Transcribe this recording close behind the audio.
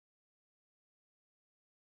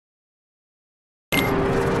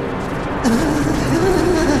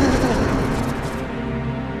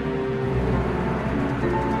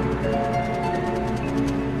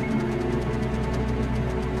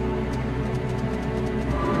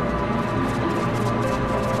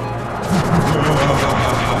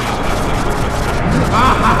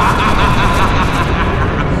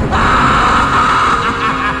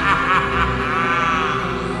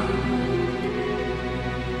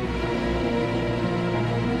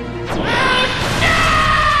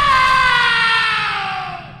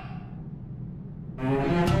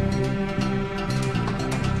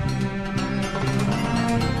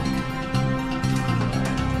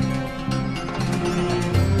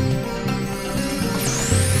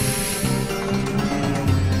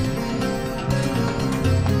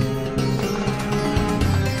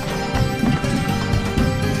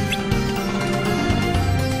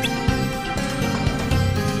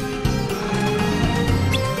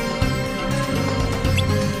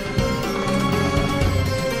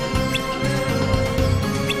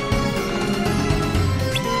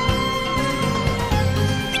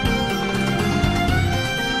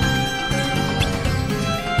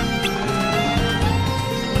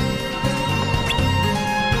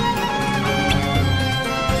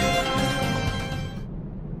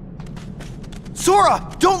Sora!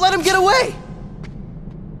 Don't let him get away!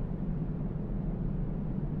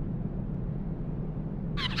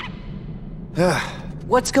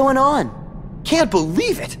 What's going on? Can't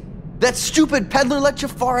believe it! That stupid peddler let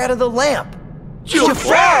Jafar out of the lamp!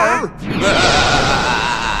 Jafar?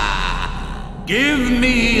 Give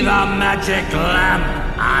me the magic lamp,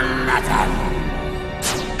 Aladdin.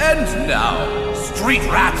 And now, street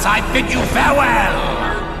rats, I bid you farewell!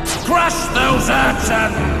 Crush those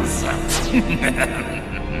urchins!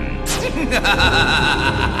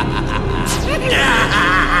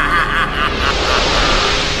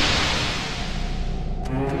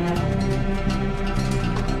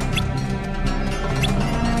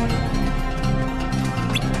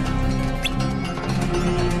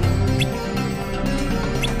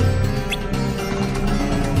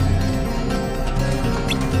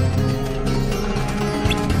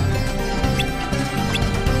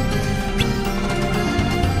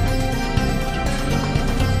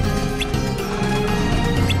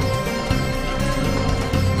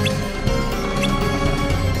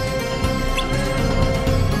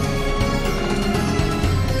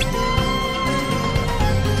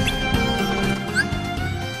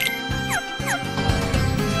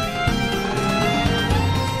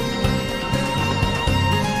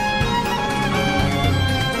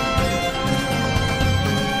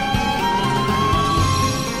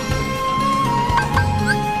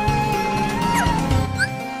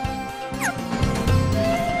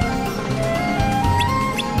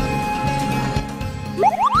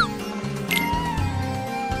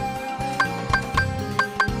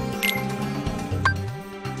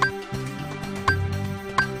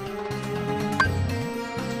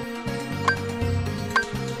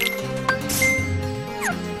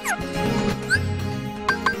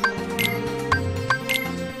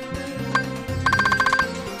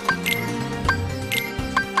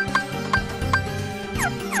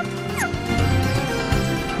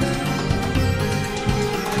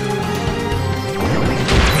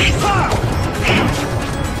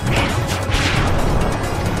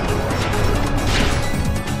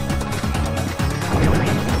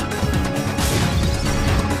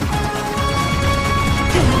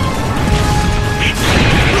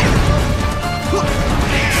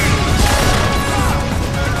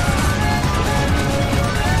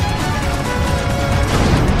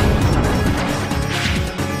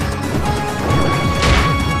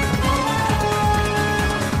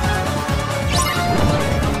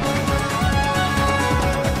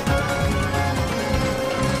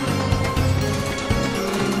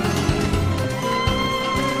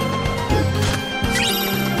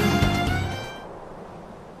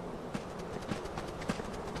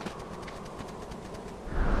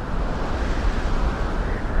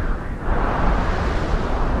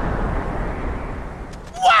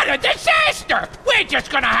 A disaster! We're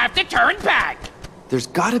just gonna have to turn back! There's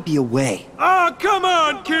gotta be a way. Oh, come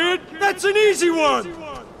on, kid! That's an easy one!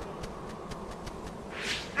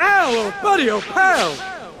 Al, oh buddy, oh pal!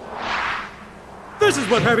 This is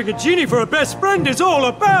what having a genie for a best friend is all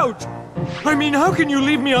about! I mean, how can you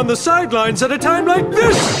leave me on the sidelines at a time like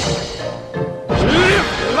this?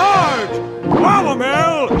 Live large! Wow,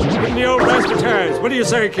 Mel! Give me old razzmatazz. What do you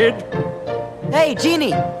say, kid? Hey,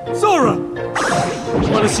 Genie! Sora!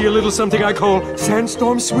 Want to see a little something I call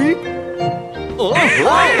Sandstorm Sweep?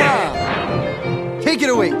 Take it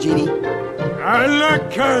away, Genie.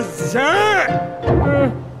 Alakazam!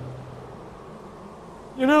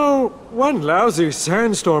 You know, one lousy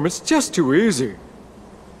sandstorm, it's just too easy.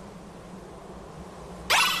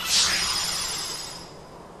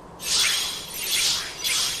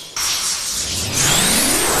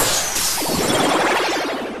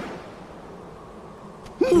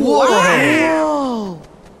 Whoa!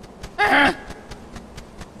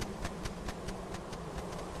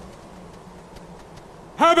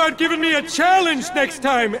 How about giving me a challenge next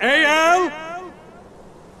time, eh, Al?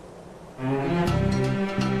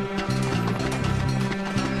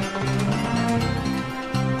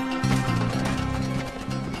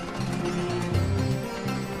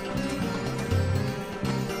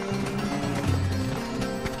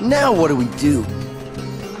 Now what do we do?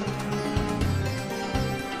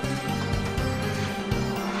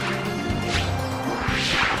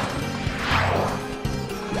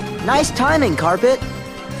 Nice timing, Carpet.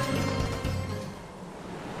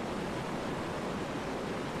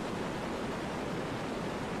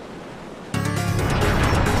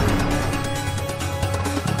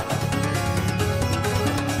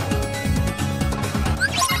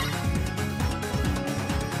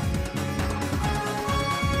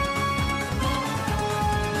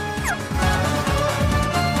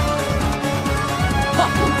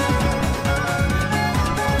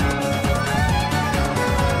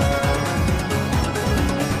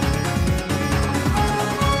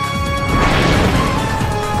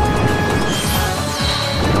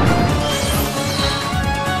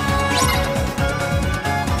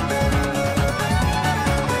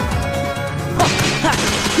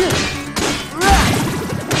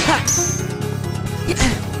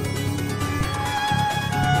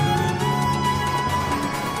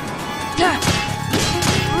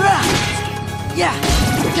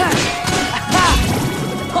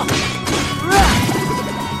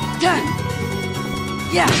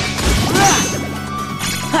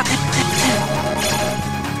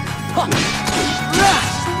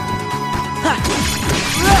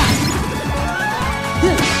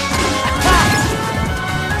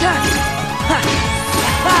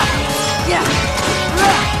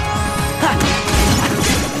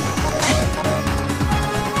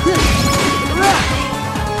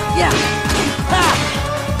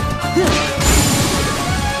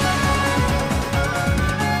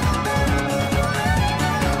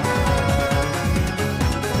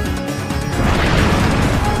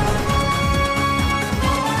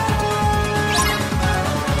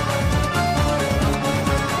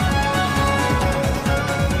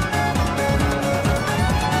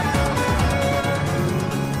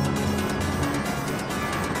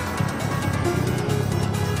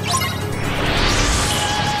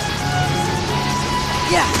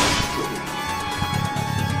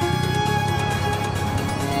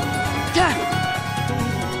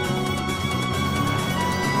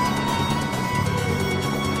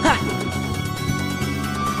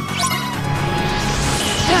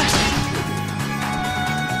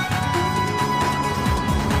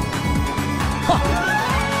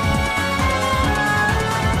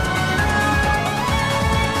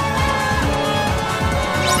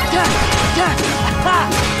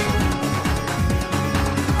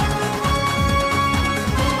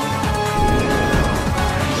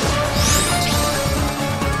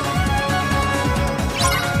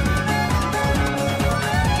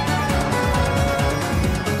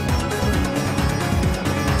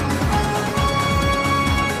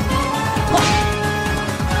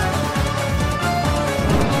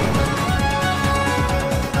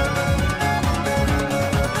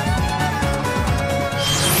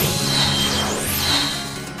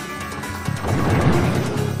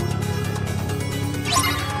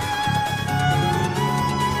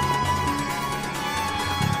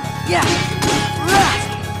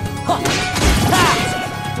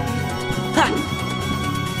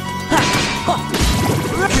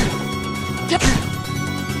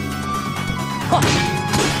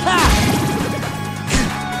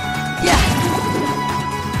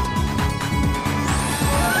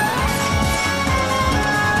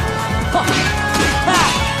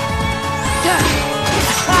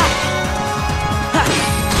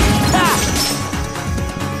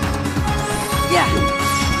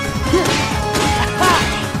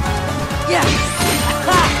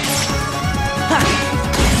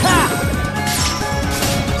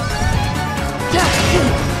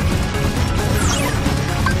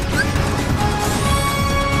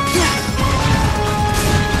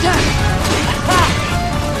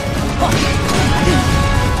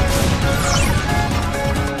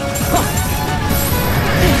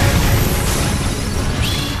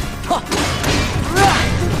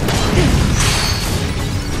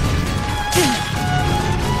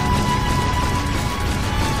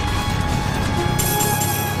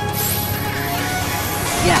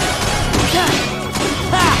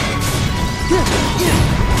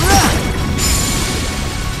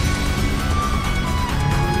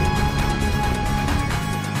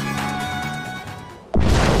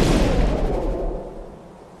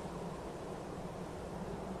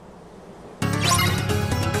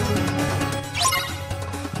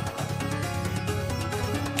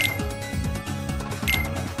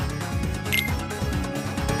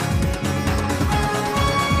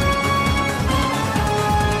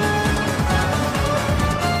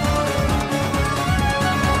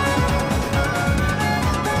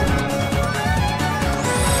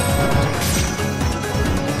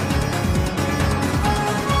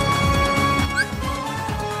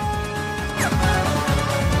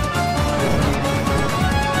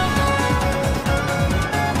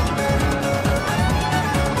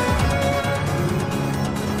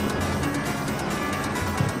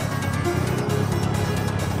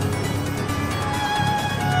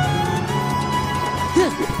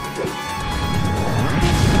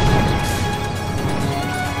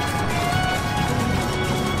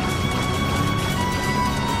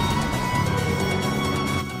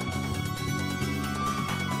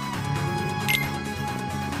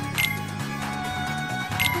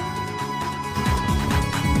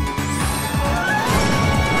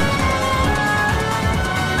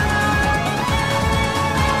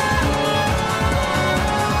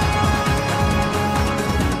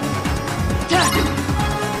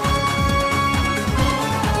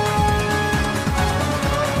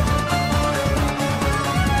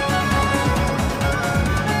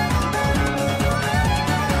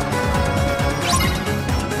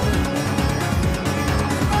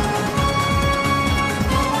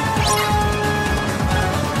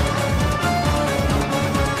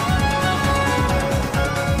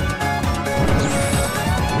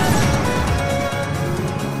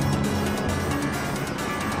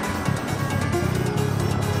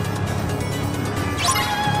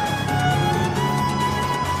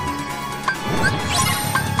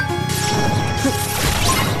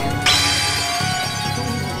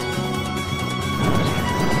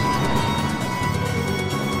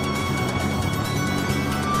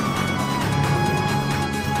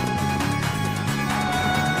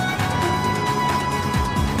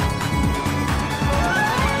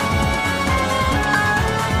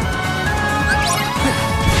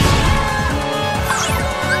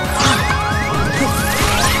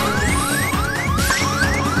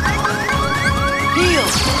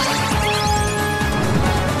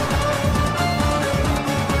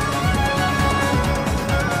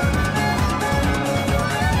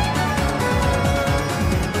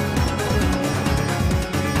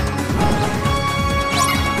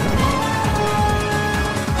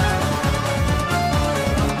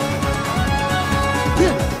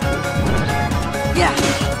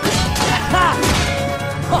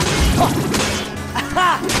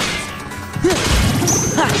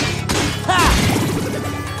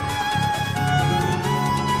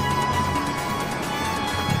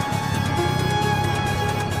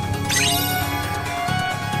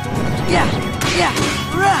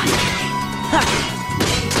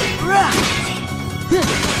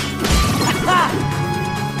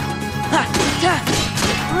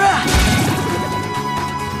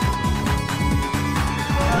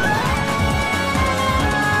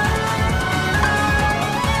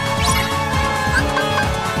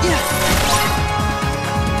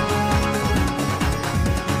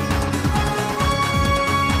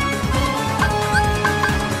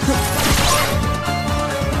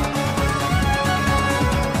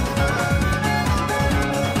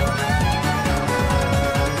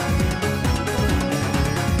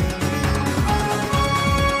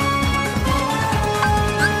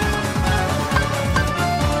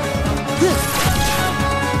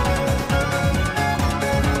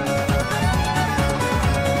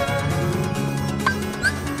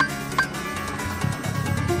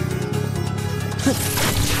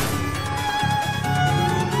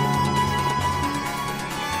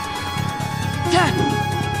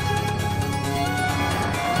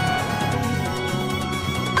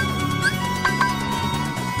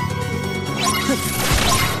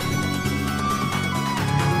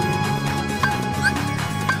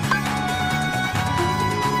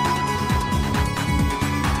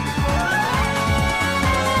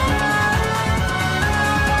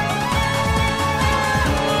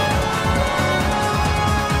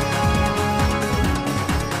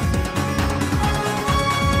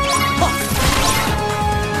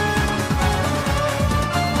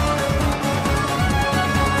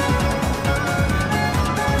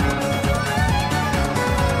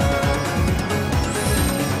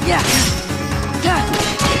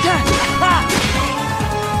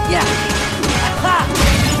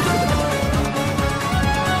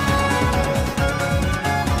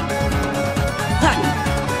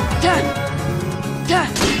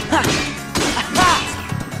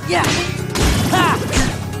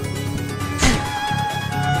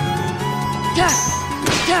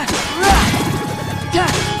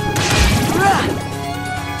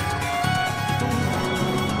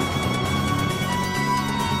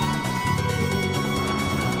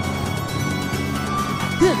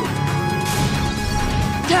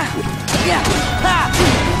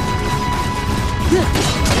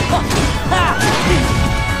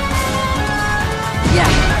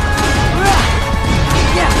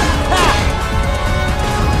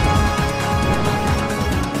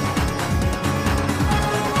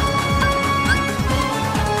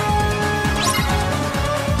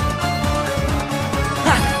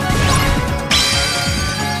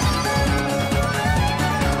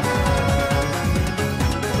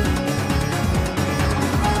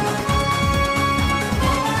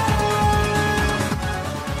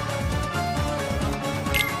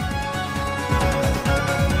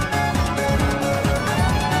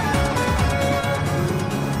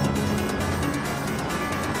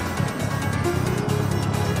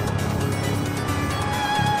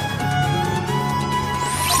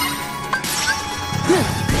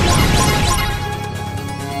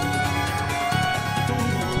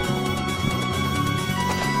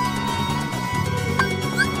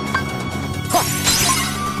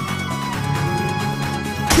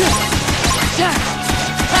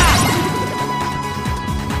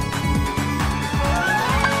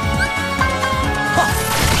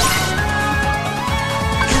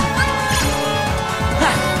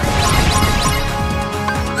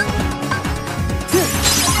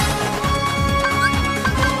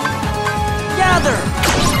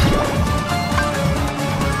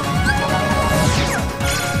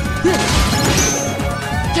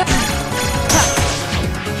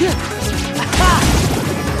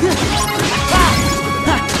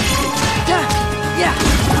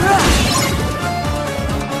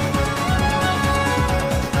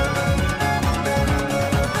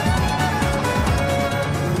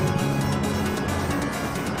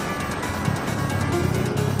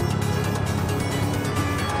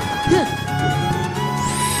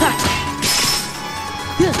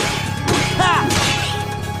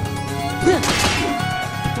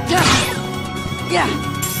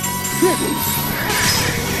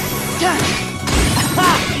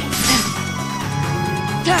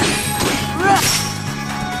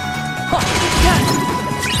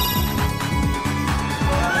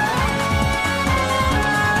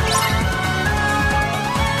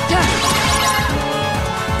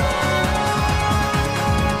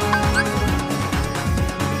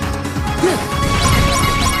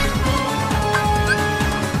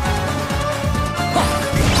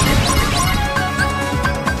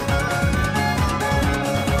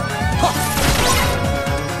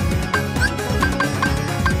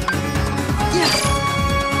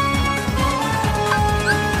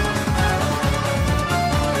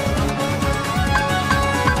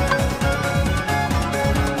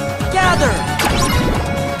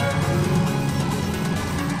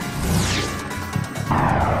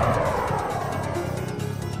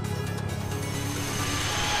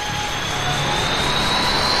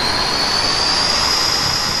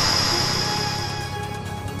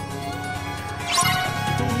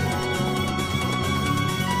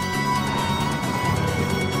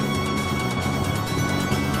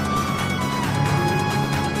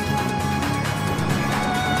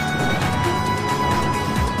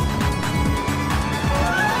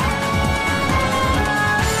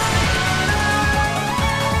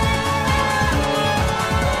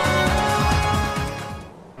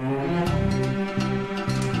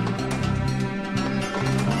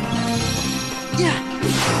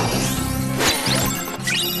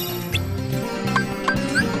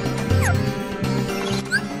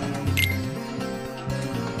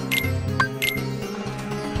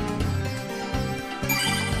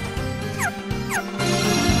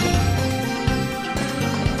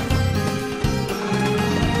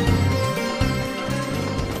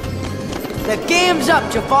 The game's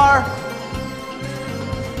up, Jafar!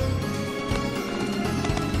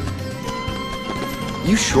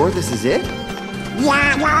 You sure this is it?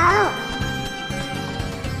 Yeah,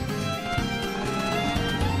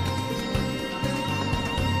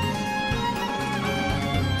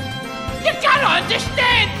 You gotta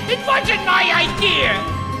understand, it wasn't my idea.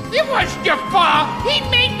 It was Jafar. He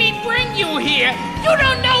made me bring you here. You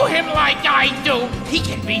don't know him like I do. He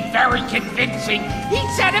can be very convincing. He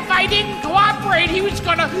said if I didn't cooperate, he was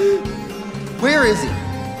gonna... Where is he?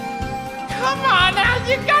 Come on now,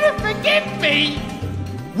 you gotta forgive me.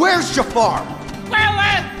 Where's Jafar? Well,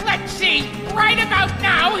 let's see. Right about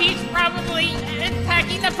now, he's probably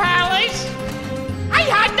attacking the palace. I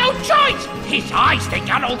had no choice. His eyes, they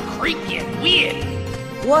got all creepy and weird.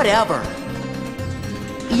 Whatever.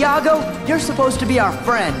 Iago, you're supposed to be our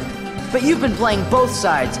friend, but you've been playing both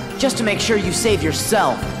sides just to make sure you save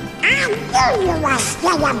yourself. I knew you were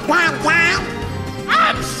still a bad guy.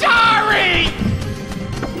 I'm sorry!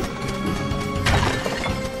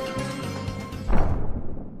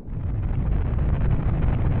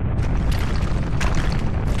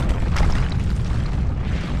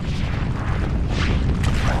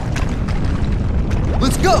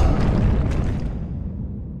 Let's go!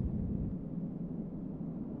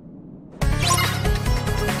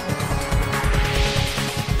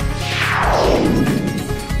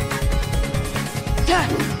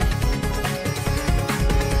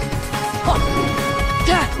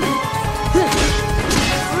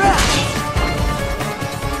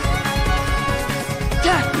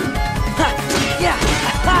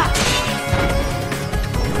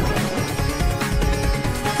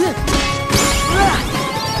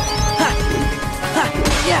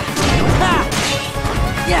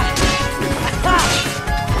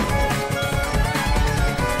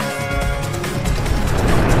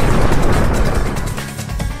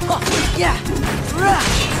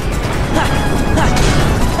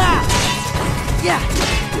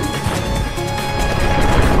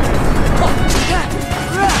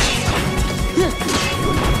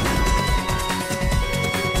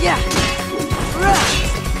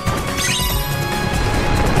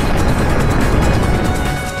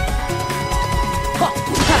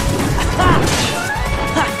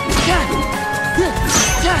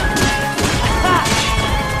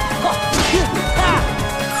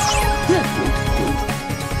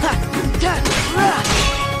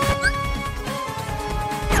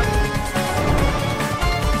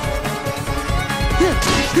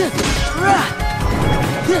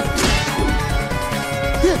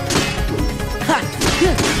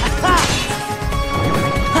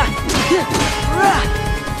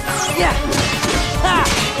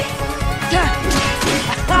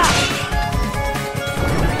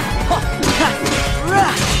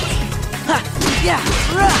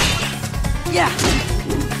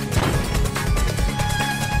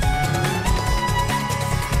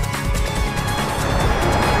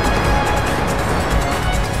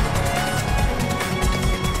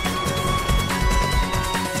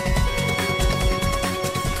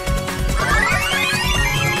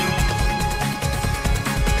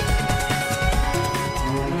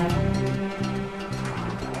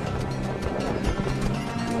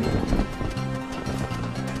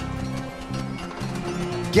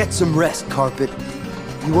 Get some rest, Carpet.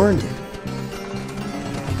 You earned it.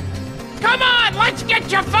 Come on, let's get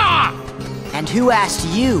Jafar! And who asked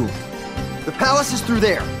you? The palace is through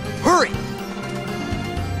there. Hurry!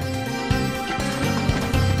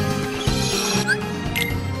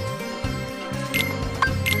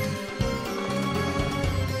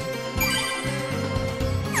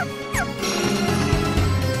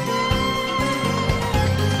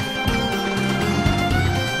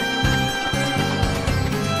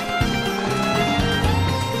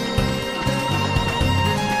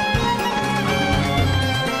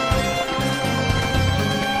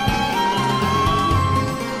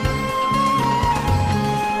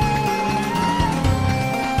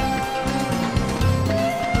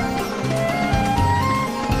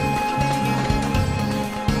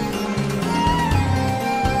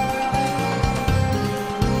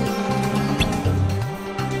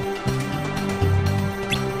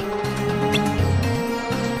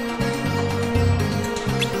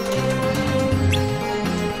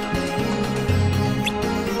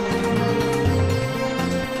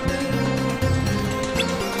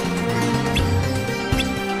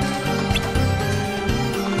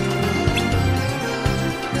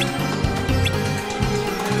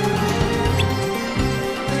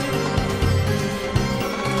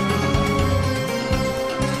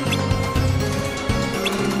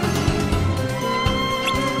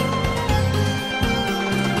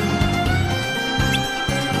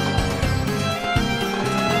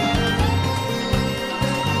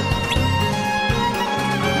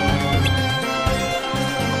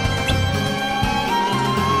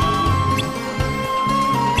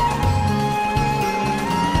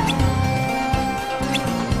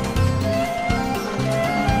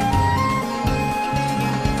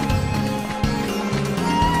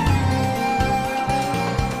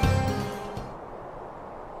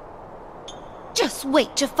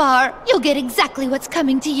 wait, Jafar. You'll get exactly what's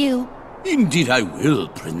coming to you. Indeed I will,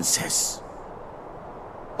 Princess.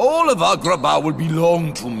 All of Agrabah will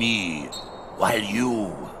belong to me, while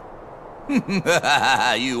you...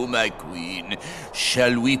 you, my queen,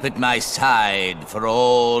 shall weep at my side for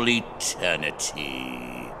all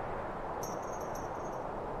eternity.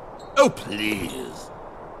 Oh, please.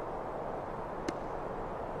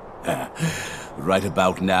 Right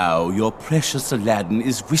about now, your precious Aladdin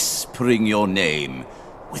is whispering your name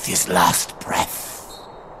with his last breath.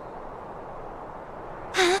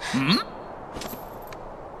 Hmm?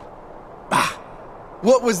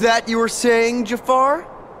 What was that you were saying, Jafar?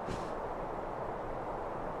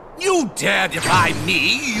 You dare defy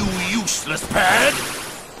me, you useless bird!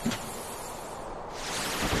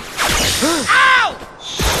 Ow!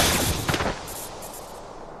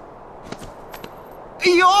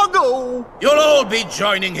 Iago! You'll all be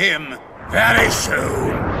joining him very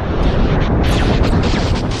soon.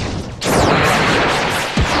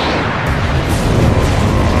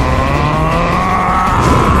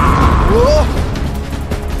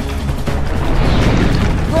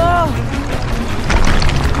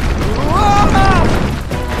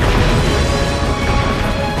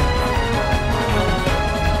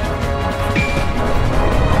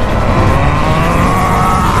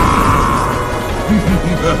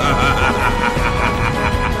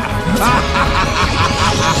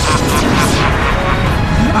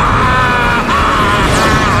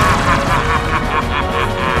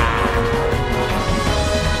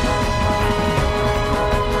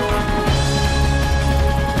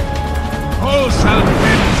 All shall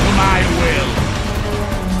bend to my will.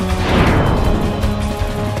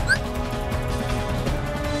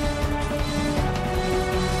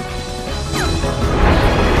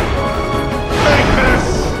 Take this!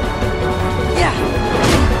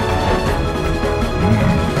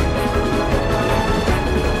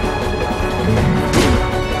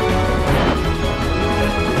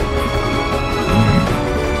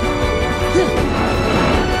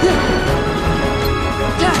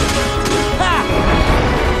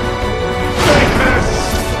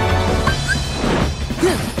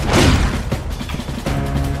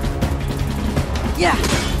 Yeah.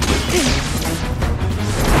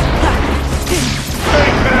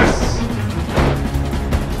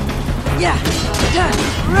 Yeah.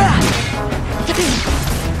 Yeah.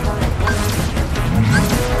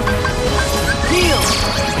 Heal.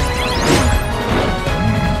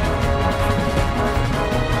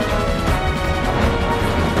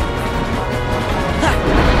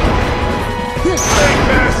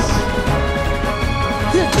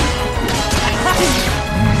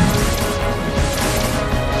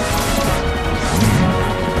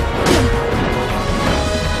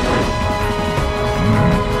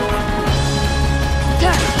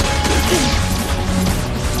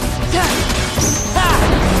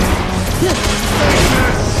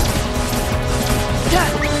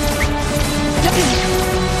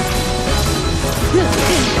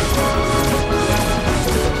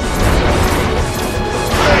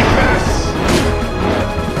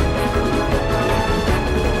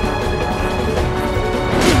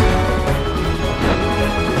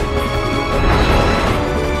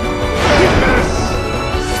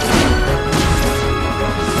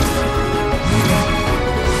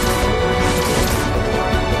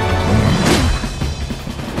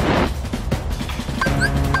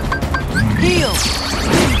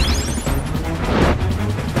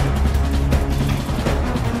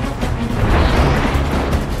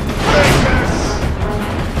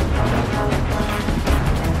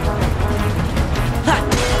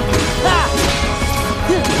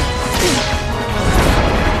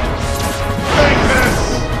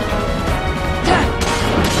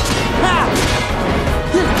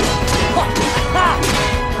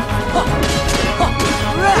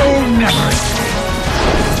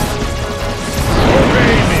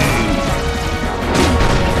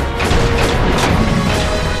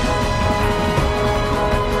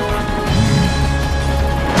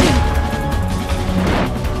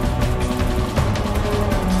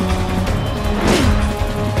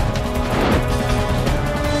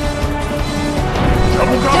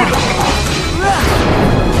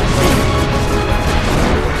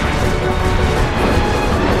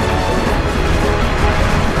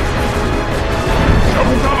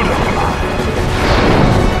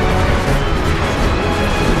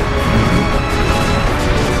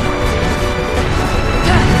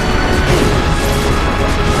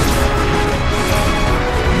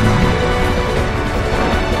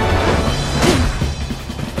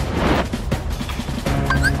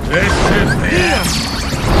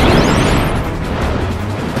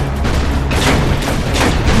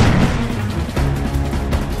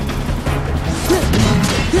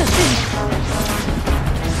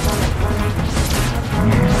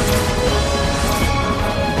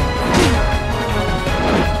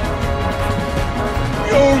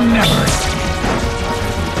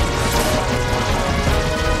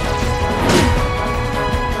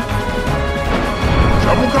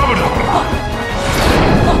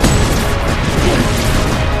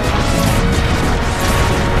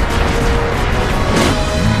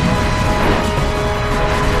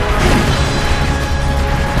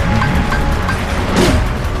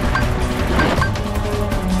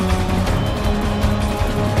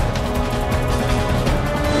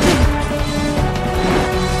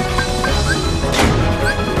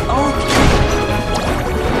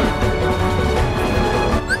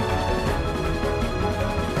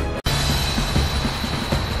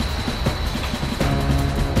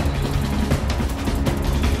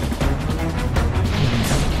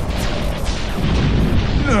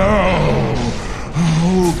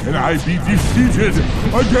 I be defeated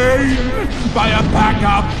again by a pack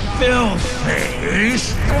of filthy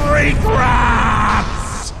street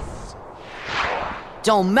rats!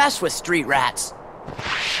 Don't mess with street rats.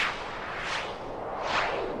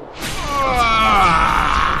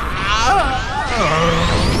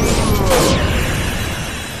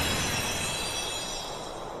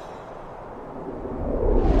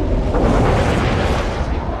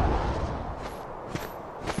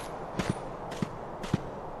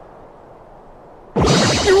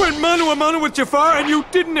 You went mano a mano with Jafar and you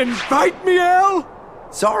didn't invite me, Al?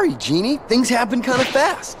 Sorry, Genie. Things happened kind of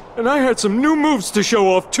fast. And I had some new moves to show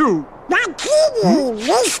off, too. But Genie,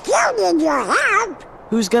 we still need your help.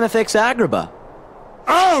 Who's gonna fix Agrabah?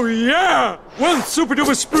 Oh, yeah! One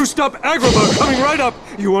super-duper spruced-up Agrabah coming right up.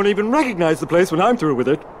 You won't even recognize the place when I'm through with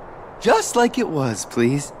it. Just like it was,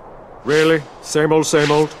 please. Really? Same old,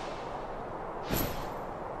 same old?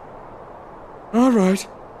 All right.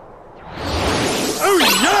 Oh,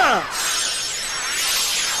 yeah!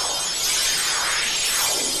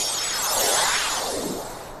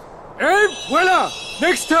 And voila!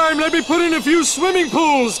 Next time, let me put in a few swimming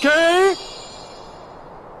pools, okay?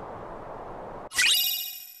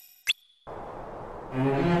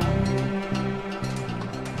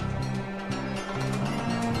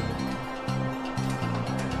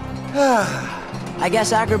 I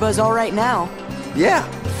guess Agrabah's all right now. Yeah,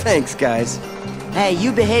 thanks, guys. Hey,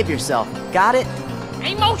 you behave yourself. Got it?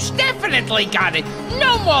 I most definitely got it.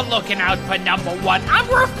 No more looking out for number one. I'm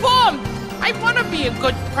reformed. I want to be a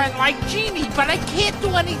good friend like Genie, but I can't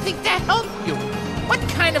do anything to help you. What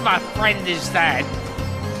kind of a friend is that?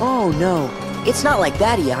 Oh, no. It's not like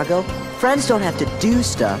that, Iago. Friends don't have to do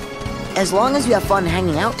stuff. As long as you have fun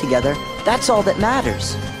hanging out together, that's all that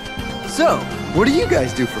matters. So, what do you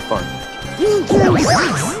guys do for fun? We do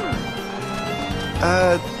sex.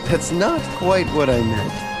 That's not quite what I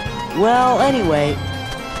meant. Well, anyway,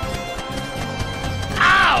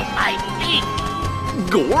 Ow, my feet.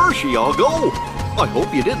 Gosh, Iago! I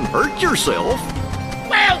hope you didn't hurt yourself.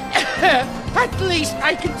 Well, at least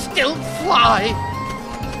I can still fly.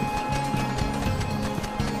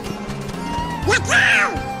 Look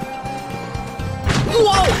out!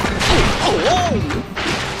 Whoa! Oh!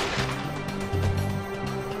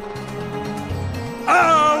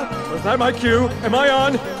 Oh! Was that my cue? Am I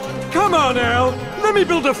on? Come on, Al! Let me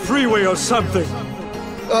build a freeway or something!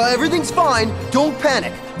 Everything's fine. Don't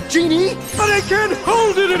panic. Genie? But I can't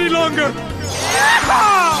hold it any longer! Hey!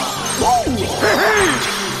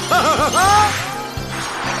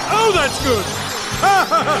 Oh, that's good!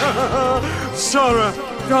 Sora,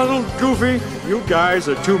 Donald, Goofy, you guys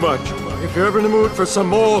are too much. If you're ever in the mood for some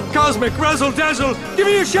more cosmic razzle-dazzle, give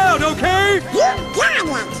me a shout, okay? You got it!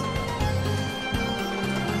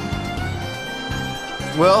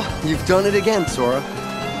 Well, you've done it again, Sora.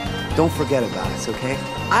 Don't forget about us, okay?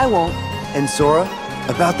 I won't. And Sora,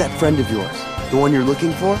 about that friend of yours, the one you're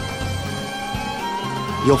looking for,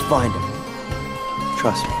 you'll find him.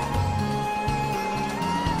 Trust me.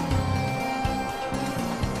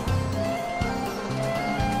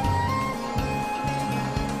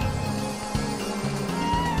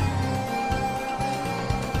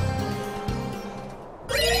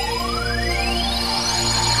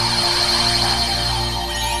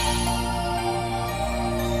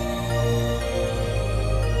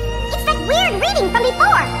 It's that weird reading from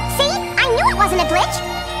before. See? I knew it wasn't a glitch.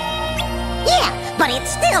 Yeah, but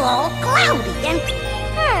it's still all cloudy and...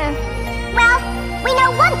 Well, we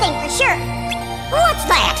know one thing for sure. What's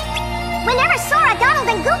that? Whenever Sora, Donald,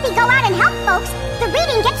 and Goofy go out and help folks, the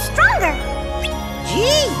reading gets stronger.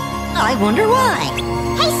 Gee, I wonder why.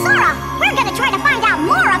 Hey, Sora, we're gonna try to find out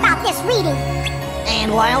more about this reading.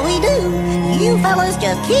 And while we do, you fellas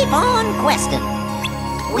just keep on questing.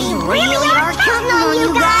 We really are counting on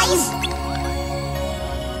you guys.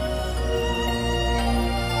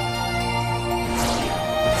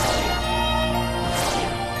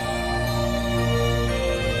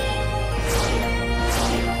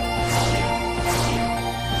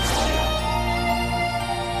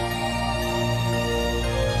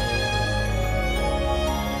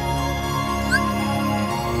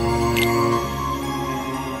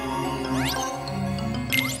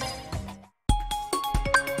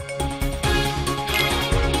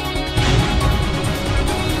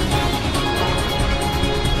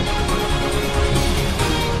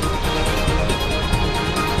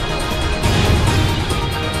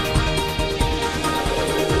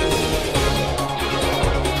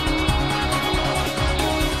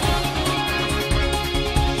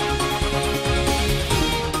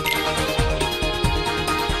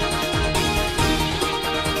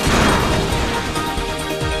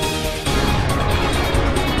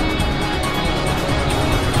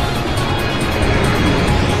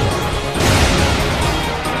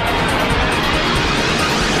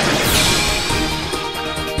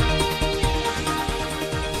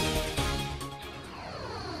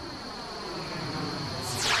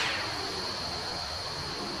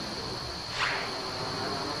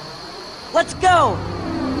 Let's go!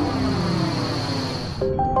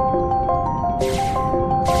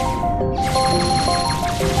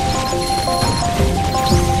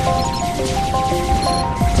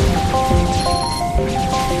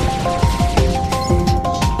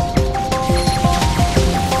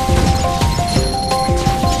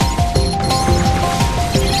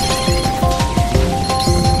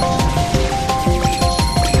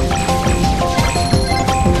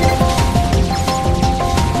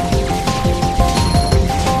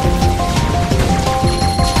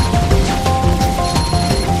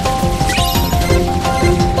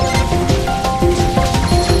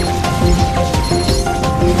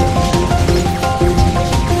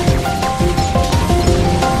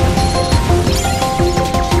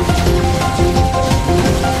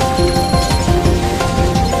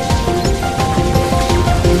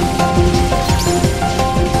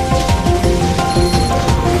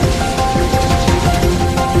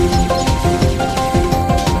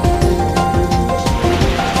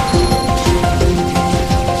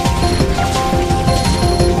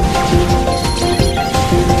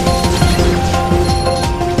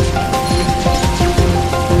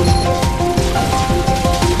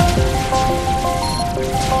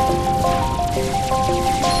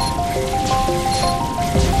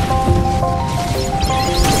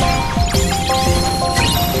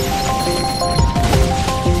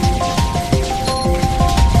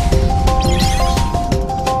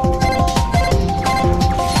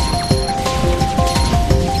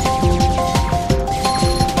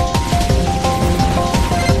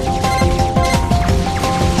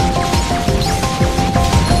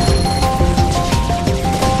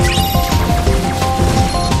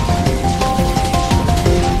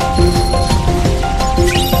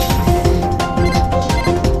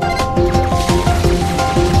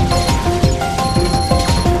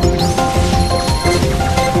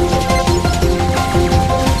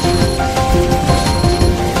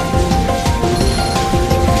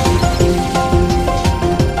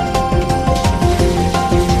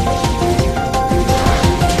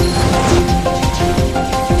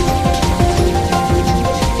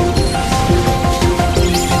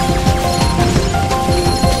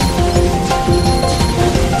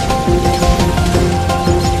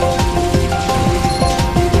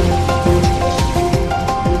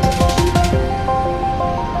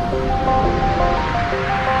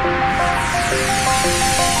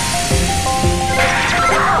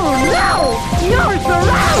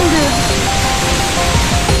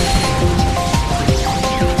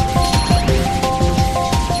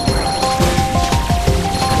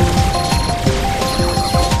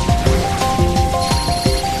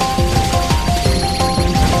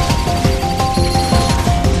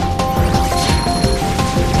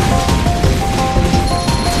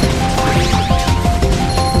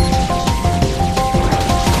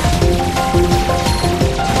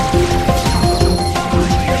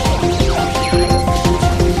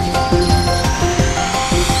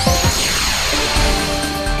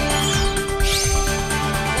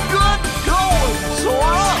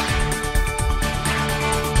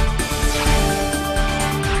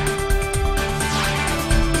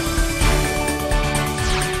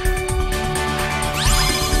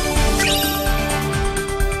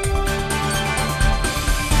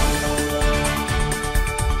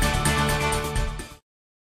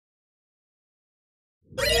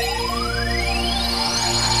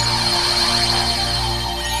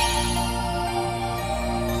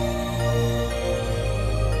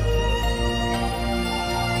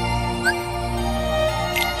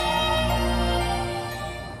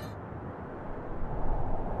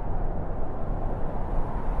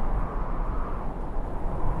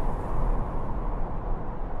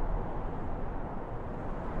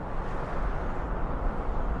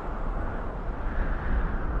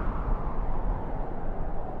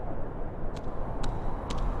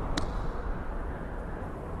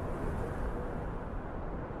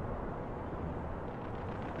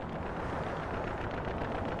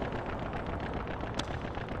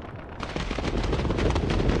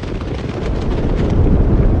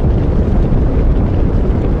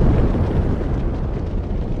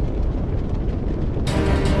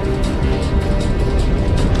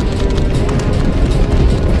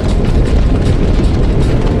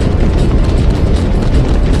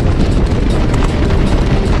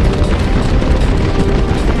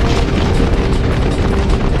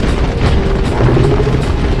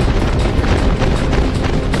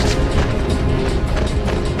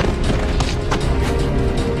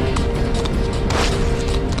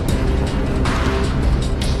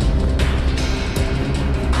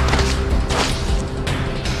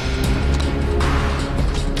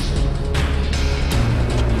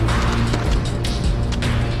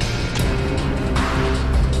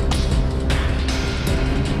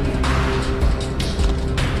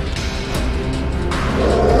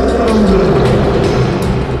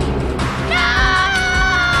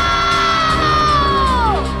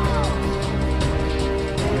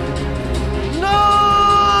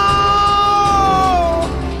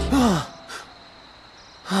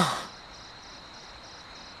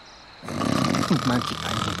 Monkey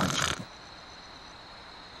punch, monkey.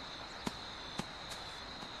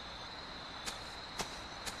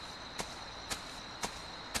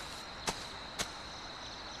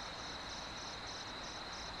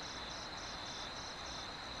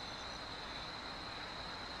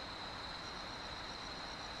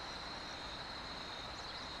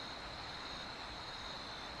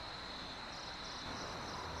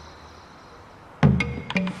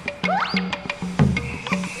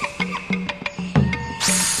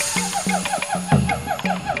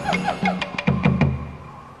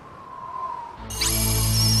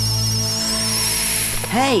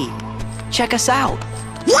 Hey, check us out.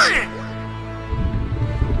 Yeah!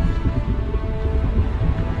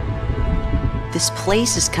 This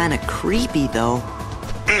place is kind of creepy, though.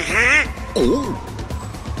 Uh-huh. Oh,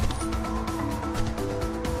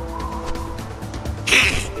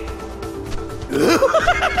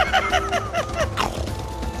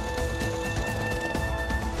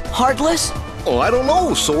 Heartless? oh, I don't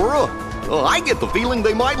know, Sora. I get the feeling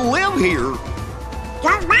they might live here.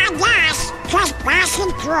 Don't mind us.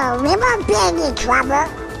 Trespassing through a river being in trouble.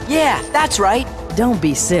 Yeah, that's right. Don't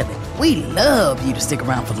be silly. We love you to stick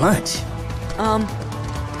around for lunch.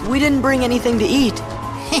 We didn't bring anything to eat.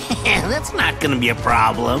 That's not gonna be a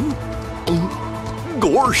problem.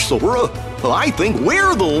 Gosh, Sora, I think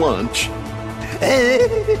we're the lunch.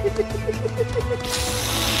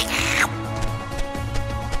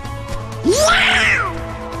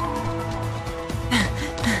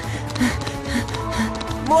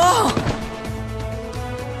 Whoa!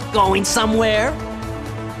 Going somewhere?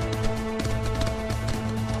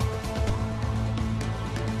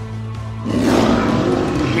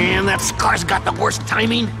 Man, that Scar's got the worst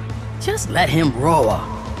timing. Just let him roar.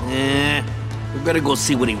 We better go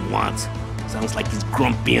see what he wants. Sounds like he's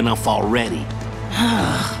grumpy enough already.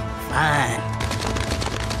 Fine.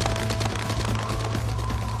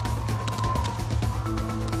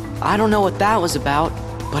 I don't know what that was about,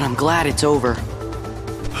 but I'm glad it's over.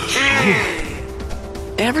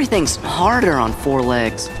 Everything's harder on four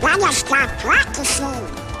legs. Gotta stop practicing.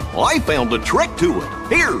 I found a trick to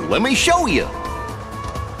it. Here, let me show you.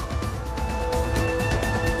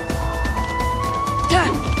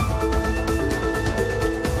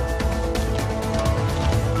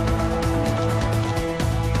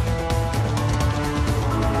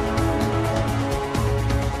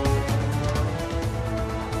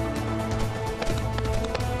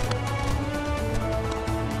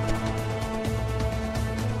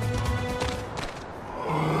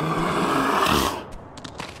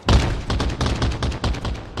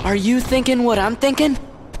 Are you thinking what I'm thinking?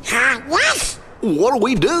 Yes? What do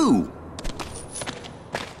we do?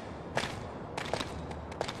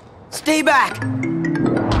 Stay back!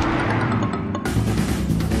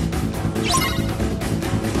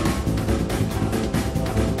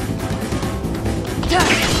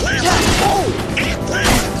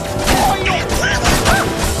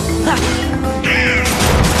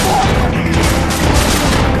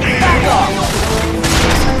 Back off!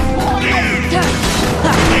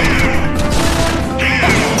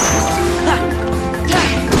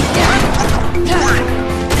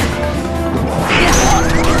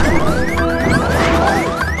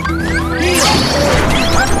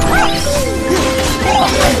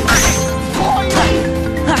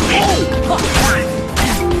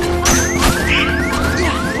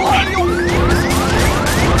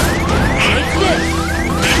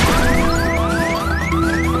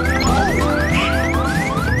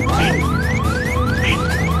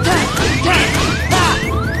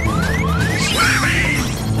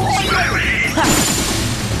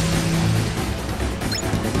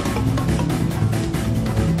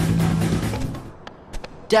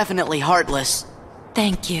 Definitely heartless.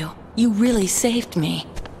 Thank you. You really saved me.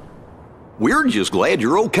 We're just glad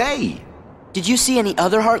you're okay. Did you see any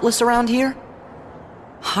other heartless around here?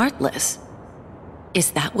 Heartless?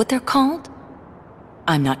 Is that what they're called?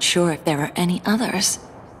 I'm not sure if there are any others.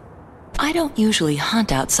 I don't usually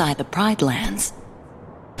hunt outside the Pride Lands.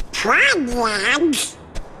 Pride Lands?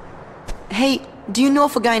 Hey, do you know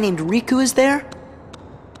if a guy named Riku is there?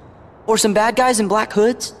 Or some bad guys in black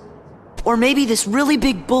hoods? Or maybe this really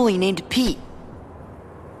big bully named Pete?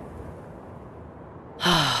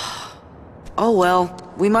 Oh well,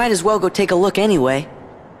 we might as well go take a look anyway.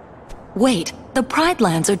 Wait, the Pride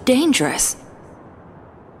Lands are dangerous.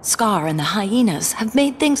 Scar and the hyenas have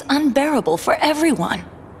made things unbearable for everyone.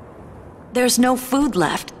 There's no food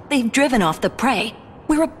left. They've driven off the prey.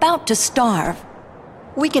 We're about to starve.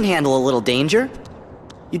 We can handle a little danger.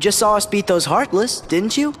 You just saw us beat those heartless,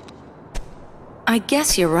 didn't you? I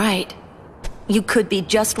guess you're right. You could be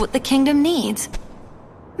just what the kingdom needs.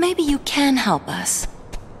 Maybe you can help us.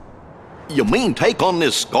 You mean take on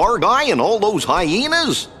this Scar guy and all those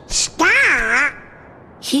hyenas? Scar?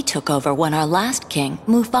 He took over when our last king,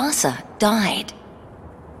 Mufasa, died.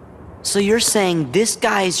 So you're saying this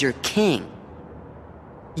guy's your king?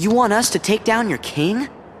 You want us to take down your king?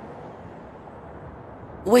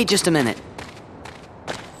 Wait just a minute.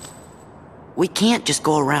 We can't just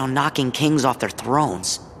go around knocking kings off their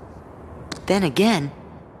thrones. Then again,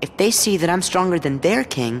 if they see that I'm stronger than their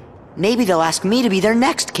king, maybe they'll ask me to be their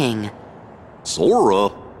next king.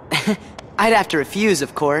 Sora? I'd have to refuse,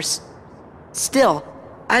 of course. Still,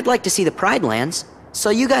 I'd like to see the Pride Lands, so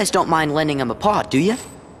you guys don't mind lending them a paw, do you?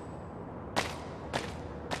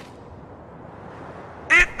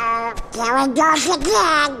 Uh-oh, there it goes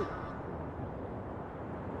again.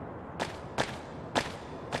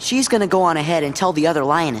 She's gonna go on ahead and tell the other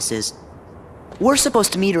lionesses. We're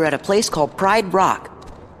supposed to meet her at a place called Pride Rock.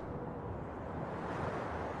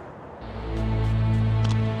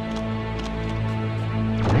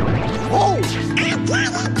 Oh! I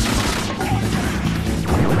got it!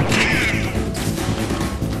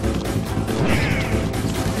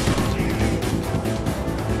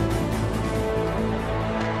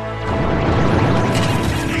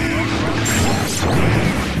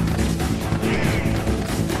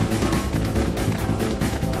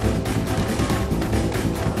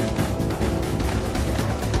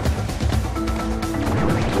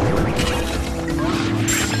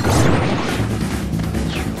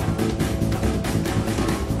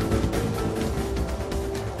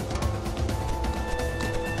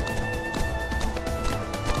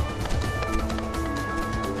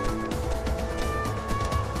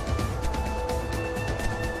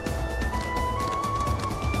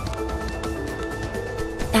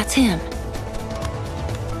 That's him.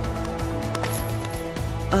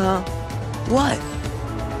 What?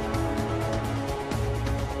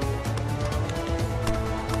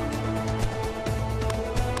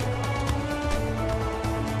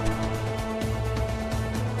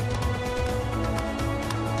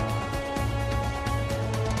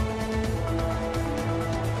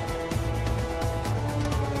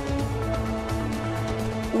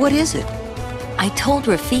 What is it? I told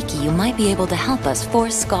Rafiki you might be able to help us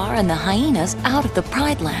force Scar and the hyenas out of the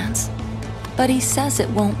Pride Lands. But he says it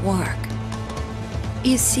won't work.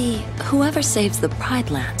 You see, whoever saves the Pride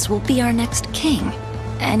Lands will be our next king,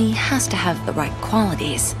 and he has to have the right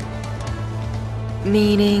qualities.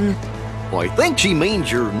 Meaning? I think she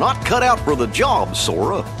means you're not cut out for the job,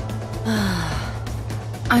 Sora.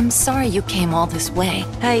 I'm sorry you came all this way.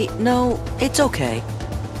 Hey, no, it's okay.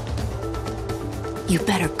 You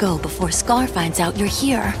better go before Scar finds out you're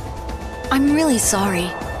here. I'm really sorry.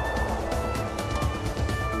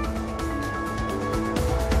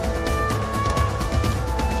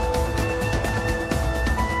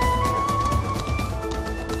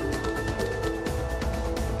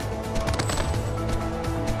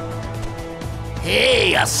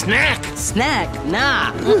 Hey, a snack? Snack?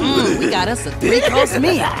 Nah. We got us a three-course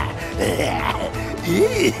meal.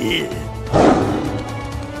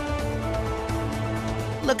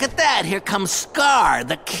 Look at that, here comes Scar,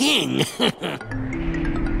 the king.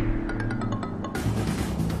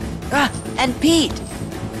 And Pete!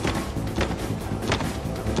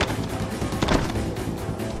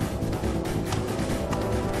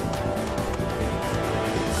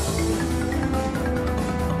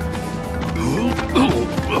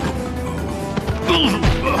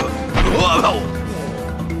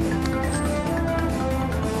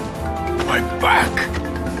 I'm back.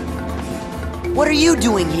 What are you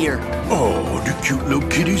doing here? Oh, the cute little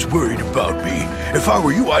kitty's worried about me. If I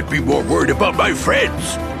were you, I'd be more worried about my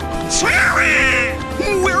friends.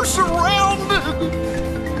 We're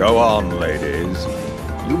surrounded! Go on, ladies.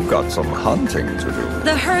 You've got some hunting to do.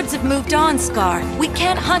 The herds have moved on, Scar. We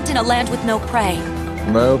can't hunt in a land with no prey.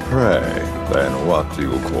 No prey. Then what do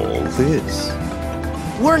you call this?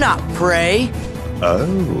 We're not prey. Oh,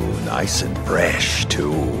 nice and fresh,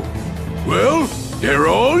 too. Well, they're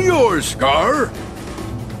all yours, Scar.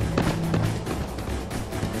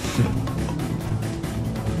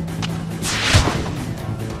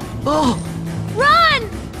 Oh! Run!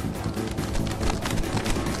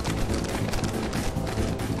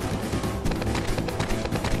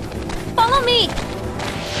 Follow me!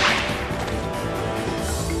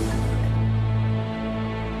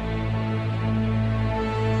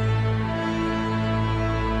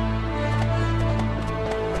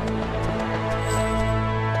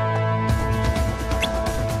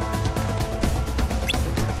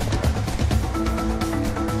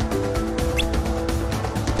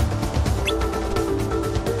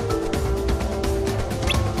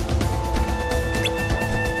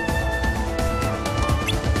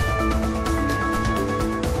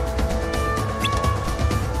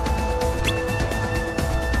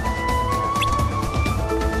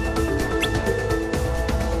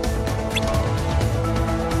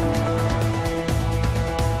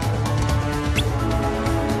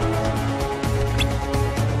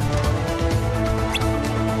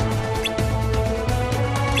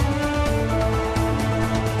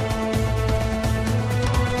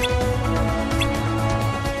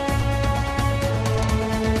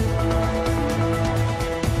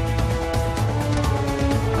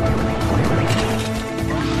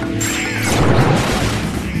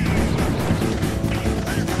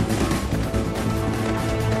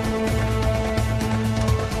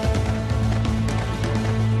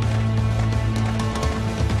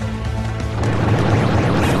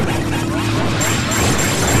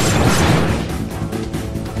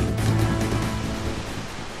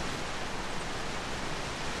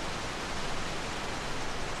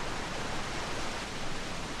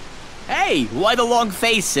 Hey, why the long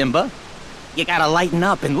face, Simba? You gotta lighten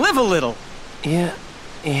up and live a little. Yeah.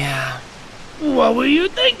 What were you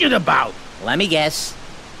thinking about? Let me guess.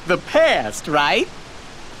 The past, right?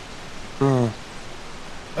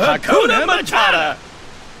 Hakuna Matata!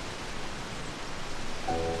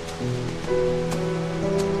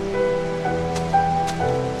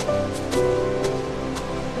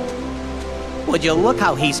 Would you look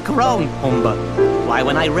how he's grown, Pumbaa? Why,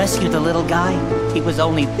 when I rescued the little guy, he was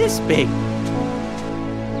only this big.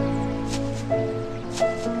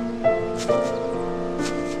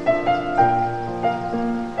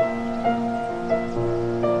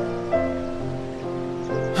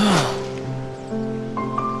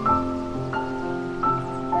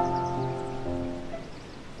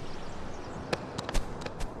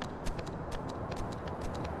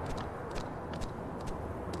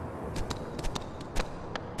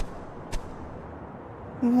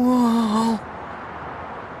 Whoa.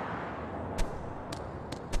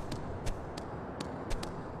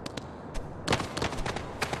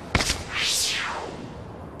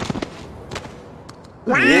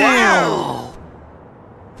 Wow!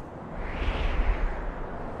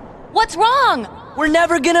 What's wrong? We're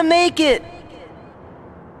never gonna make it!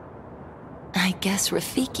 I guess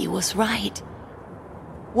Rafiki was right.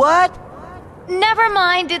 What? Never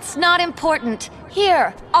mind, it's not important.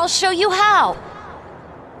 Here, I'll show you how.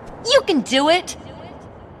 You can do it!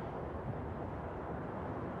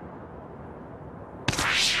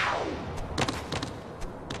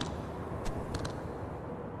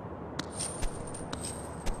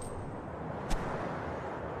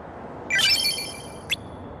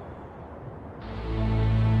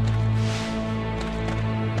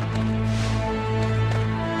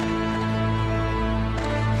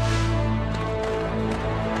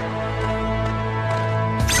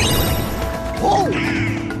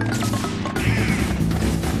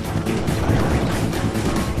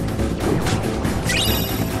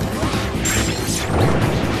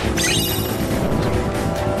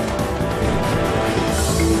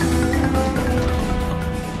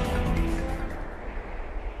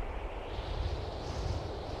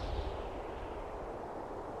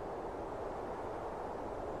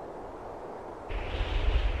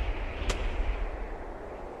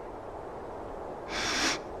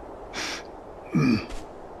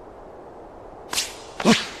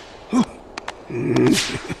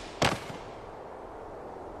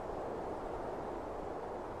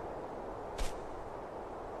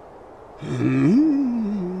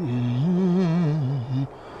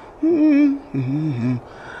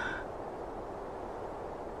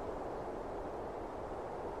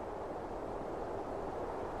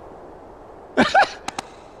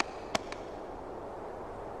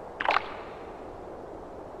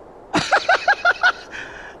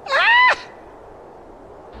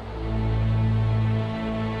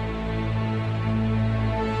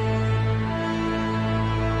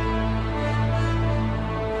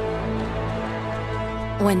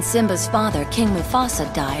 When Simba's father, King Mufasa,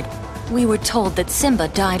 died, we were told that Simba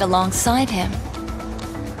died alongside him.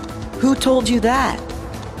 Who told you that?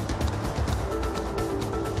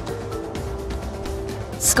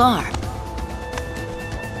 Scar.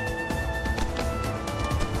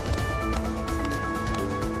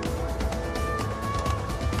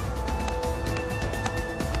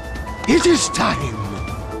 It is time.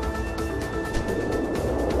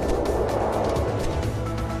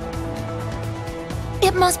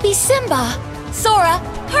 It must be Simba! Sora,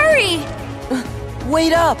 hurry!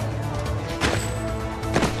 Wait up!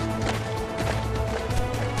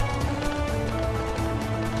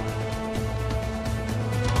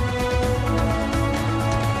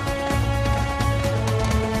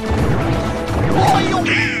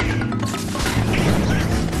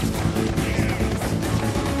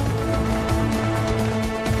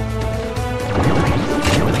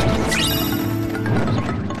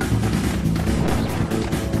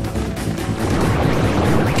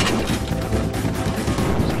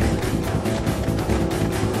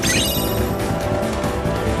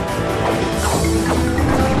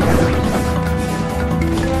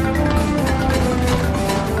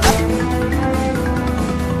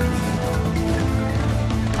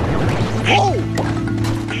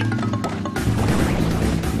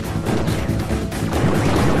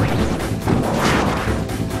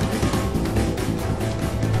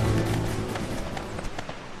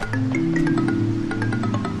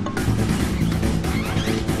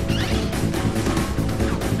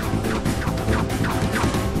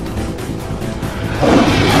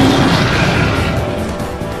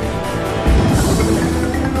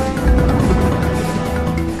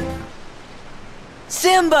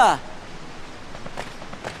 Simba!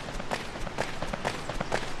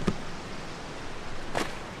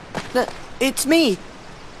 It's me,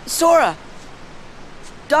 Sora.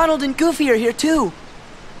 Donald and Goofy are here too.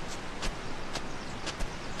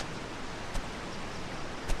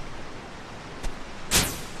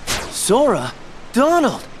 Sora?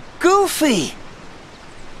 Donald? Goofy!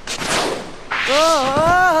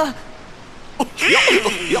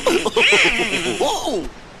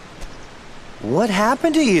 What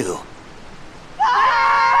happened to you?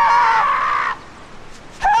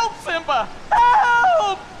 Help, Simba!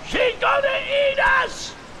 Help! She's gonna eat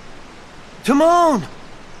us! Timon!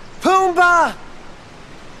 Pumbaa!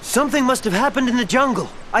 Something must have happened in the jungle.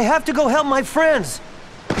 I have to go help my friends.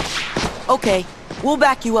 Okay, we'll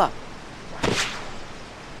back you up.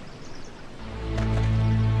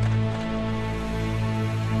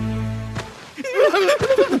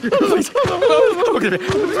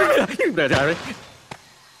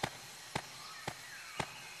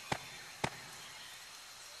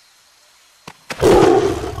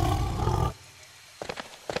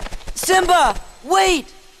 Simba,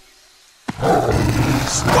 wait!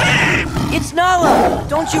 It's Nala!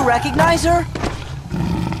 Don't you recognize her?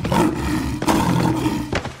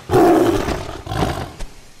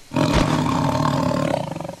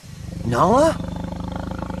 Nala?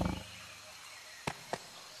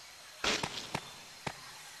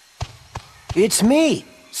 It's me,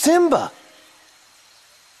 Simba.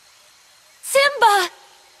 Simba!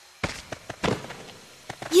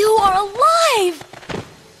 You are alive!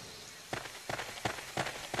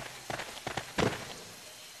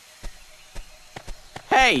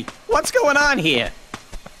 Hey, what's going on here?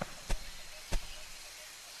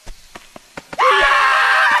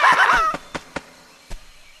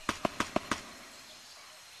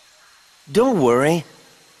 Don't worry.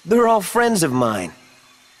 They're all friends of mine.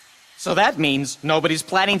 So that means nobody's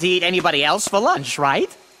planning to eat anybody else for lunch, right?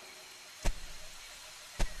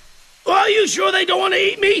 Are you sure they don't want to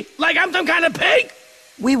eat me? Like I'm some kind of pig?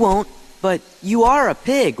 We won't, but you are a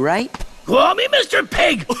pig, right? Call me Mr.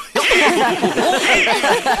 Pig!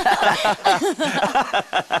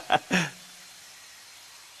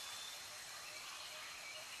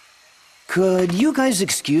 Could you guys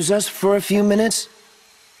excuse us for a few minutes?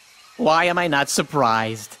 Why am I not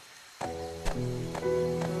surprised?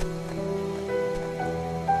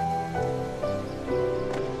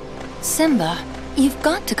 Simba, you've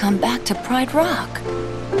got to come back to Pride Rock.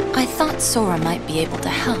 I thought Sora might be able to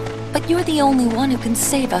help, but you're the only one who can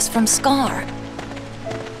save us from Scar.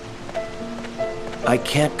 I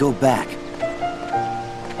can't go back.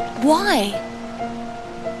 Why?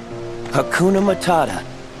 Hakuna Matata.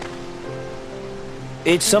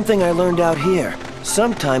 It's something I learned out here.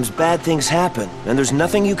 Sometimes bad things happen, and there's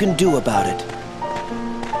nothing you can do about it.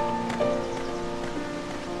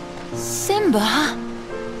 Simba?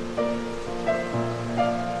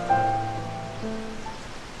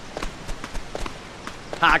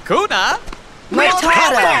 Hakuna?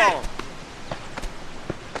 Matata!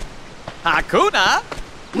 Hakuna?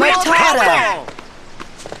 Matata!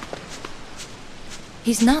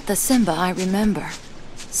 He's not the Simba I remember.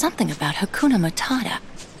 Something about Hakuna Matata.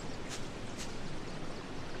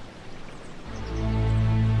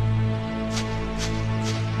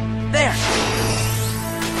 There!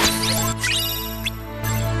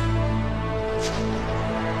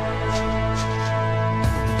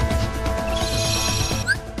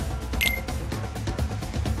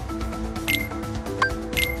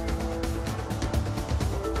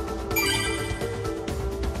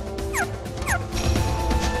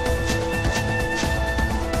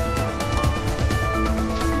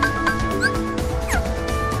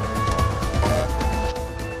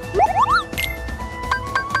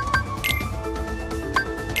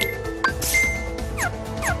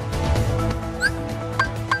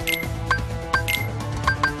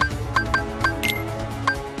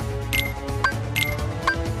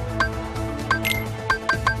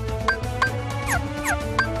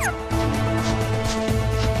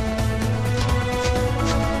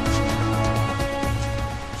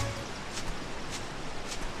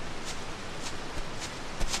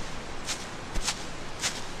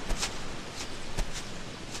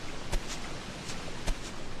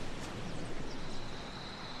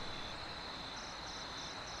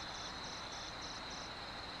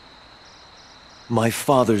 My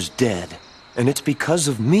father's dead, and it's because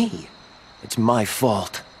of me. It's my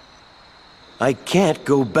fault. I can't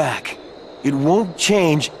go back. It won't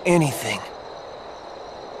change anything.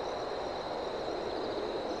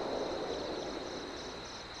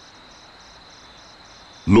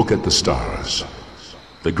 Look at the stars.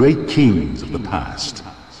 The great kings of the past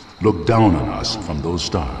look down on us from those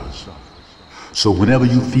stars. So whenever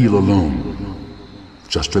you feel alone,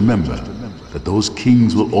 Just remember that those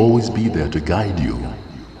kings will always be there to guide you.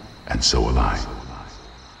 And so will I.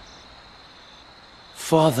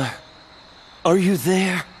 Father, are you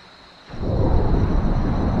there?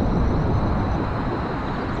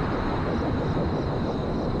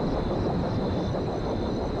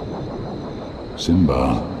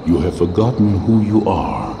 Simba, you have forgotten who you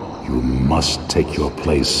are. You must take your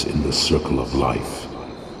place in the circle of life.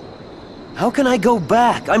 How can I go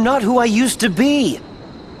back? I'm not who I used to be.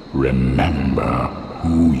 Remember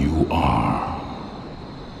who you are.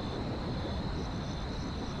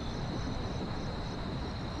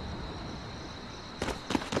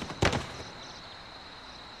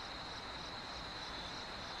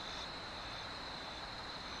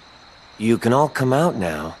 You can all come out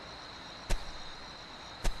now.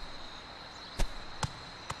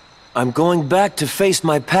 I'm going back to face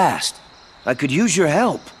my past. I could use your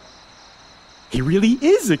help. He really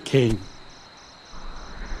is a king.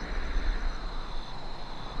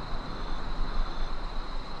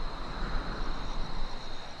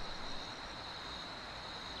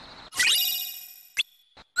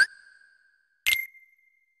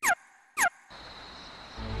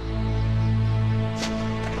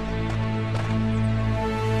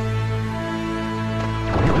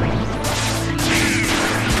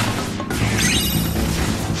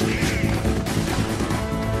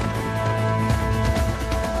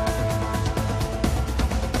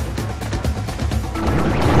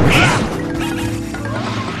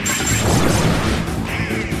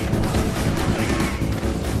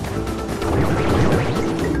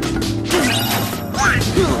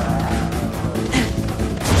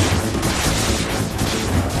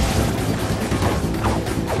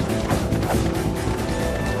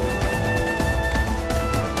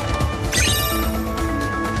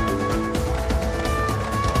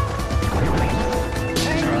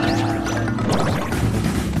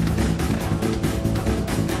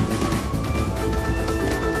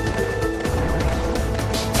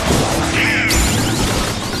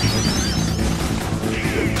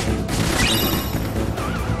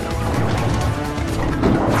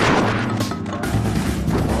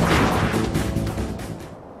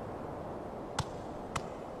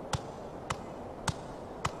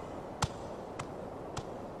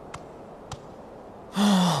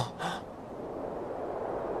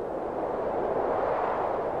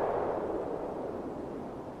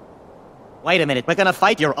 Wait a minute, we're gonna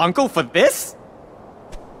fight your uncle for this?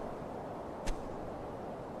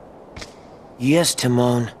 Yes,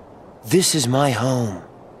 Timon. This is my home.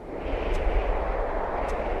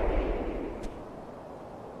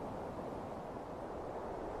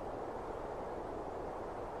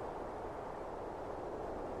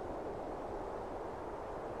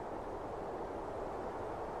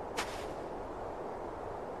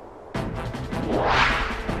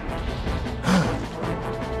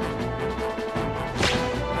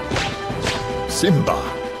 Simba,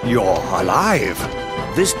 you're alive.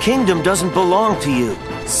 This kingdom doesn't belong to you.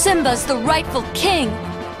 Simba's the rightful king.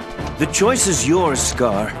 The choice is yours,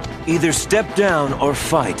 Scar. Either step down or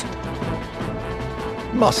fight.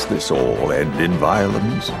 Must this all end in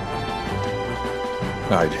violence?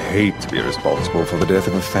 I'd hate to be responsible for the death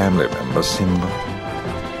of a family member, Simba.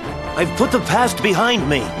 I've put the past behind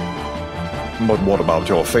me. But what about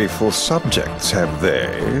your faithful subjects? Have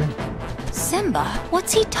they? Simba,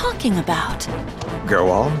 what's he talking about? Go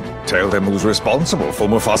on. Tell them who's responsible for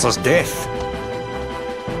Mufasa's death.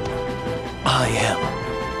 I am.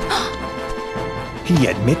 He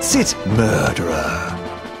admits it, murderer.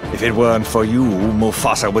 If it weren't for you,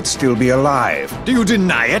 Mufasa would still be alive. Do you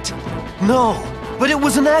deny it? No, but it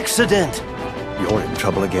was an accident. You're in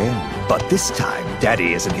trouble again. But this time,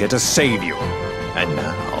 Daddy isn't here to save you. And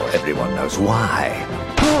now everyone knows why.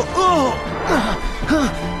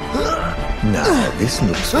 Now, this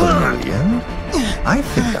looks familiar. I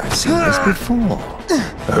think I've seen this before.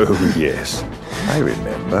 Oh, yes. I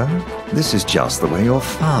remember. This is just the way your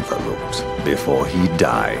father looked before he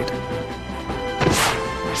died.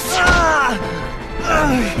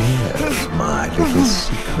 And here's my little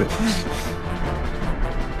secret.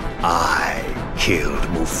 I killed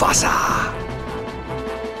Mufasa.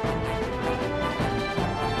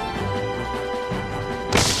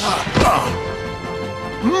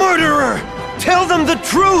 Murderer! Tell them the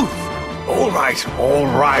truth! All right, all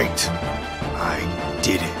right. I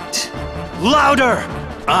did it. Louder!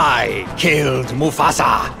 I killed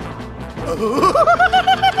Mufasa.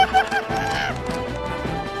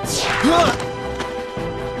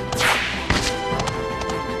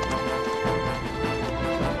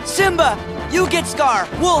 Simba, you get Scar.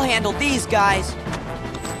 We'll handle these guys.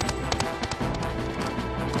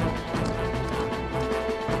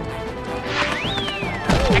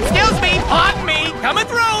 Coming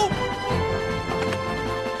through!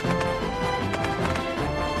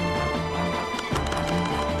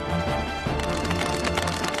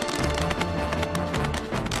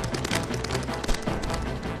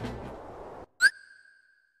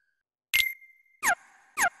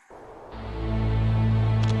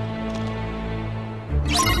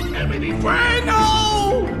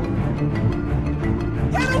 No!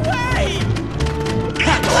 Get away!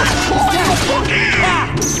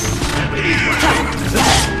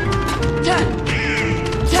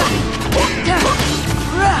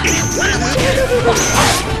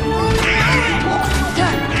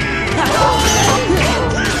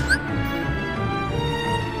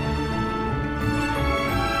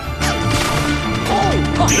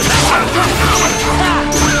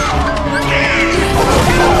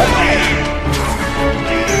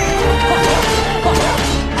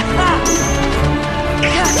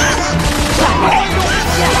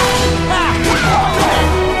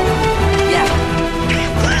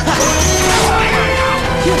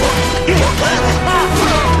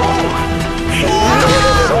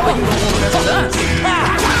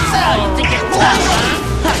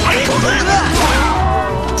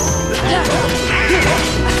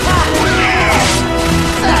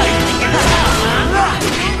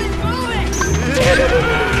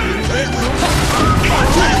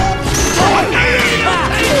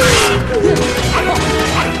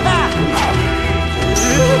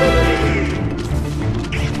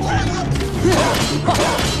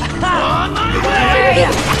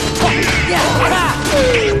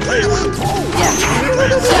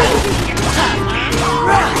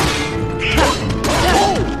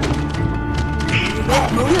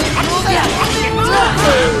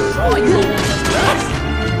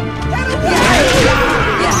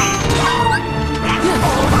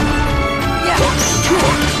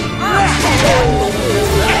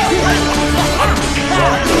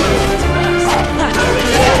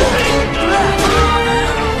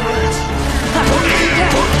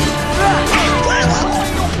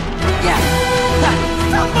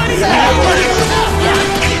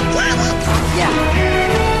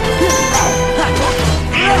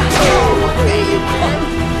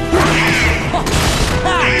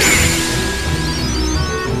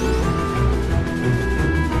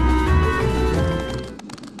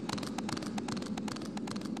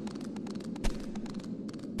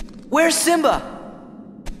 Where's Simba?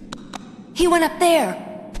 He went up there.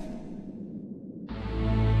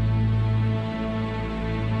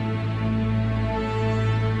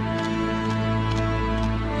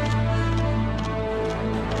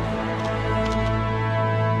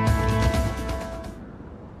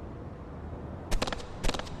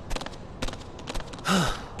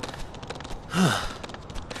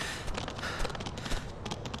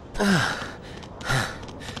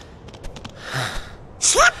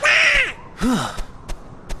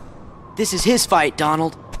 This is his fight,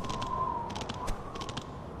 Donald.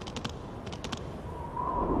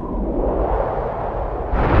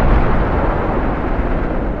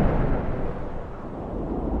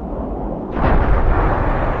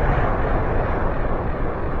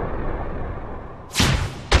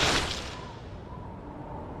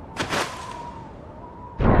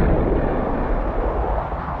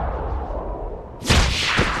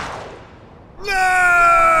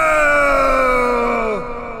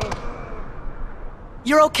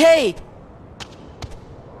 You're okay.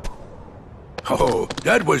 Oh,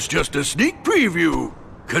 that was just a sneak preview.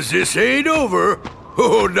 'Cause this ain't over.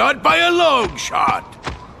 Oh, not by a long shot.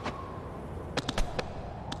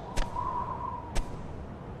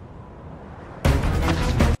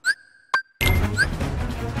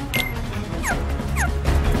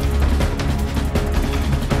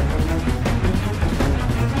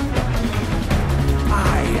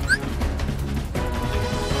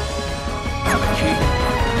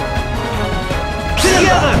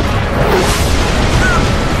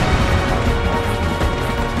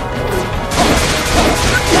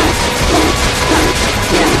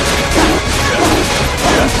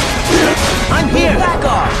 I'm here! Back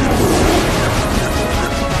off!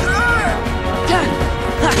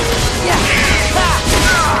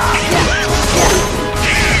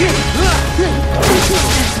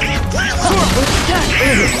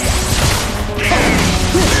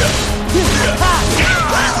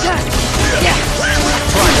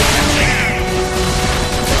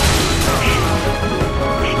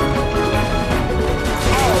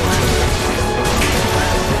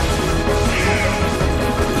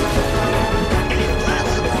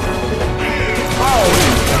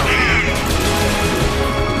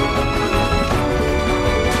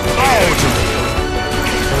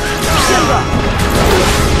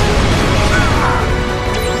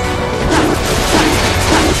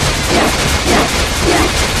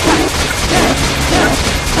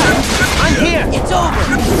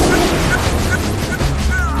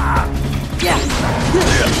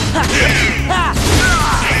 Ha!